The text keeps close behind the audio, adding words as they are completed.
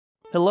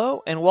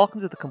Hello and welcome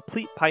to the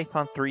Complete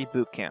Python 3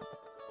 Bootcamp.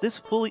 This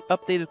fully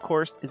updated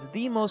course is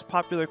the most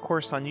popular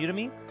course on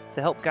Udemy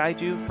to help guide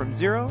you from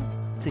zero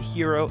to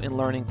hero in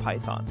learning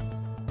Python.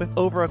 With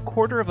over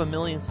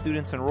 250,000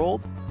 students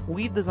enrolled,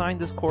 we've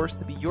designed this course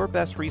to be your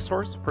best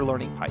resource for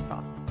learning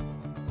Python.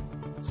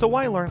 So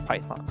why learn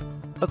Python?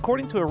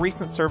 According to a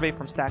recent survey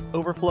from Stack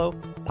Overflow,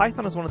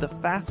 Python is one of the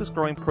fastest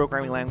growing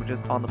programming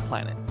languages on the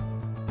planet.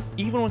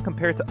 Even when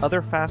compared to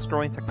other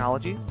fast-growing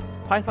technologies,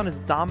 Python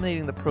is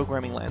dominating the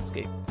programming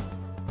landscape.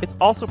 It's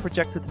also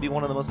projected to be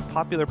one of the most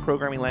popular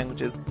programming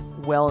languages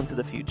well into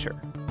the future.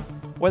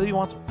 Whether you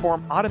want to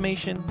perform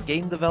automation,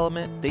 game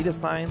development, data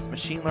science,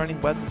 machine learning,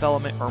 web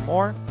development, or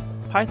more,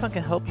 Python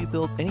can help you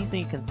build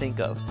anything you can think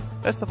of.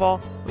 Best of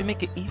all, we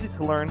make it easy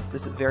to learn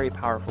this very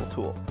powerful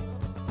tool.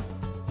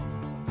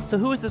 So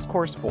who is this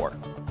course for?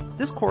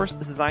 This course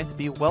is designed to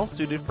be well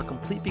suited for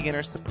complete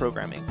beginners to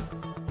programming.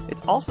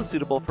 It's also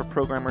suitable for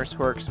programmers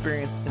who are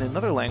experienced in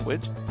another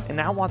language and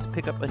now want to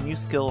pick up a new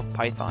skill of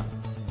Python.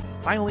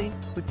 Finally,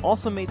 we've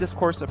also made this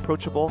course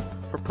approachable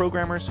for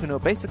programmers who know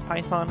basic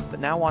Python but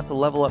now want to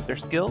level up their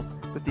skills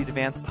with the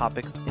advanced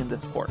topics in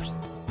this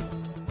course.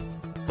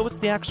 So what's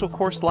the actual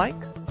course like?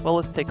 Well,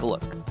 let's take a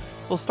look.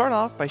 We'll start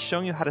off by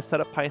showing you how to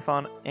set up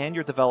Python and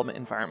your development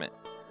environment,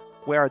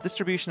 where our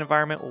distribution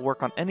environment will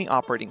work on any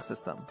operating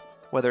system,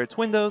 whether it's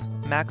Windows,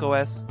 Mac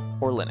OS,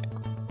 or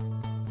Linux.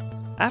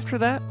 After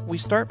that, we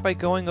start by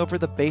going over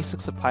the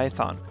basics of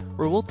Python,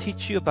 where we'll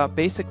teach you about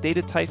basic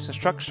data types and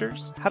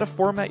structures, how to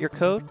format your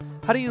code,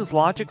 how to use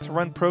logic to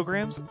run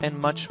programs, and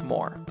much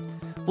more.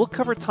 We'll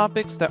cover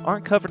topics that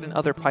aren't covered in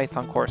other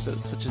Python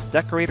courses, such as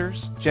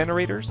decorators,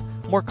 generators,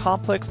 more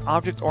complex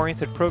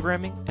object-oriented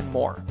programming, and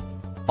more.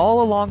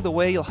 All along the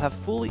way, you'll have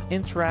fully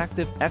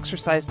interactive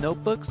exercise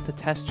notebooks to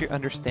test your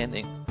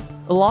understanding,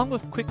 along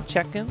with quick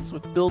check-ins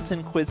with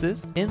built-in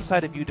quizzes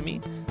inside of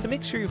Udemy to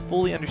make sure you're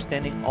fully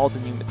understanding all the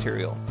new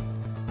material.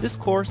 This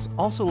course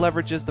also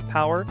leverages the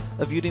power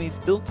of Udemy's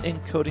built-in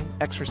coding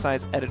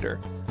exercise editor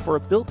for a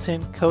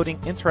built-in coding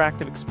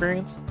interactive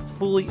experience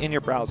fully in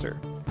your browser.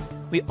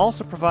 We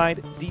also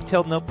provide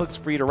detailed notebooks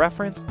for you to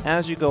reference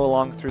as you go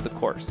along through the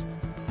course.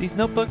 These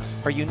notebooks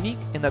are unique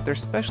in that they're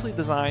specially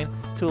designed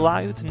to allow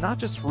you to not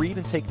just read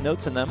and take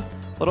notes in them,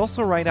 but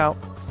also write out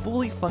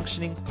fully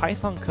functioning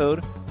Python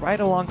code right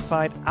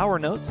alongside our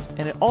notes,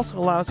 and it also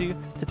allows you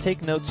to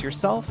take notes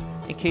yourself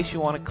in case you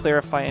want to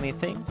clarify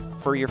anything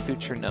for your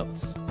future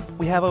notes.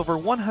 We have over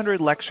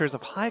 100 lectures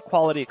of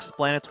high-quality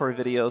explanatory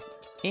videos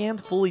and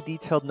fully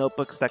detailed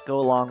notebooks that go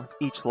along with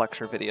each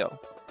lecture video.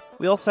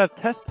 We also have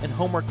test and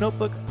homework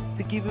notebooks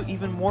to give you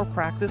even more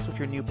practice with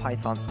your new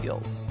Python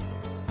skills.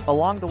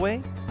 Along the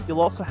way,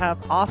 you'll also have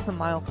awesome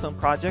milestone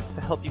projects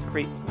to help you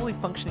create fully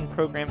functioning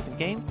programs and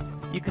games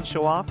you can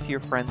show off to your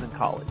friends and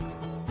colleagues.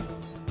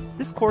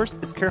 This course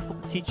is careful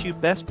to teach you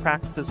best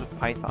practices with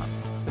Python,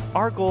 with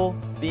our goal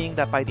being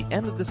that by the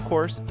end of this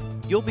course,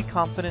 you'll be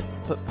confident to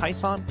put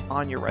Python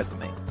on your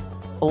resume,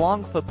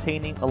 along with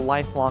obtaining a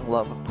lifelong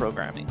love of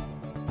programming.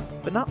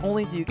 But not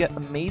only do you get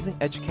amazing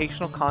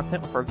educational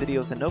content with our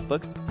videos and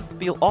notebooks,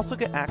 but you'll also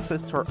get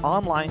access to our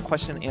online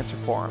question and answer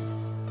forums,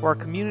 where our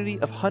community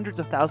of hundreds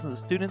of thousands of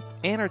students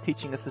and our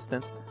teaching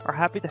assistants are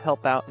happy to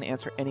help out and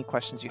answer any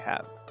questions you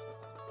have.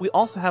 We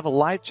also have a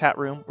live chat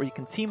room where you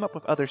can team up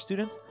with other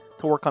students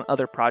to work on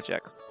other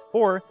projects,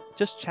 or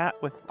just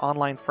chat with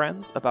online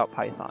friends about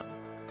Python.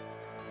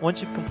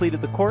 Once you've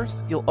completed the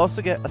course, you'll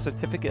also get a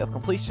certificate of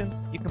completion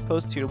you can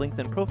post to your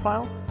LinkedIn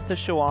profile to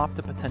show off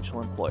to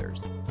potential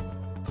employers.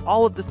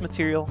 All of this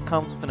material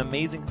comes with an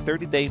amazing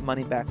 30-day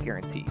money-back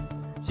guarantee,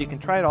 so you can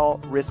try it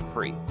all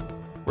risk-free.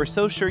 We're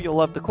so sure you'll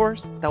love the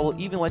course that we'll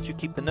even let you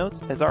keep the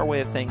notes as our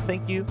way of saying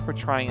thank you for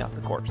trying out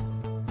the course.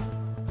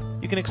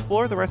 You can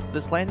explore the rest of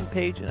this landing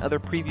page and other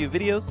preview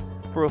videos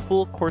for a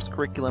full course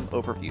curriculum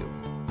overview.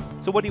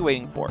 So what are you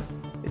waiting for?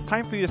 It's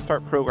time for you to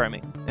start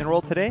programming.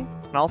 Enroll today,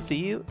 and I'll see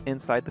you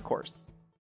inside the course.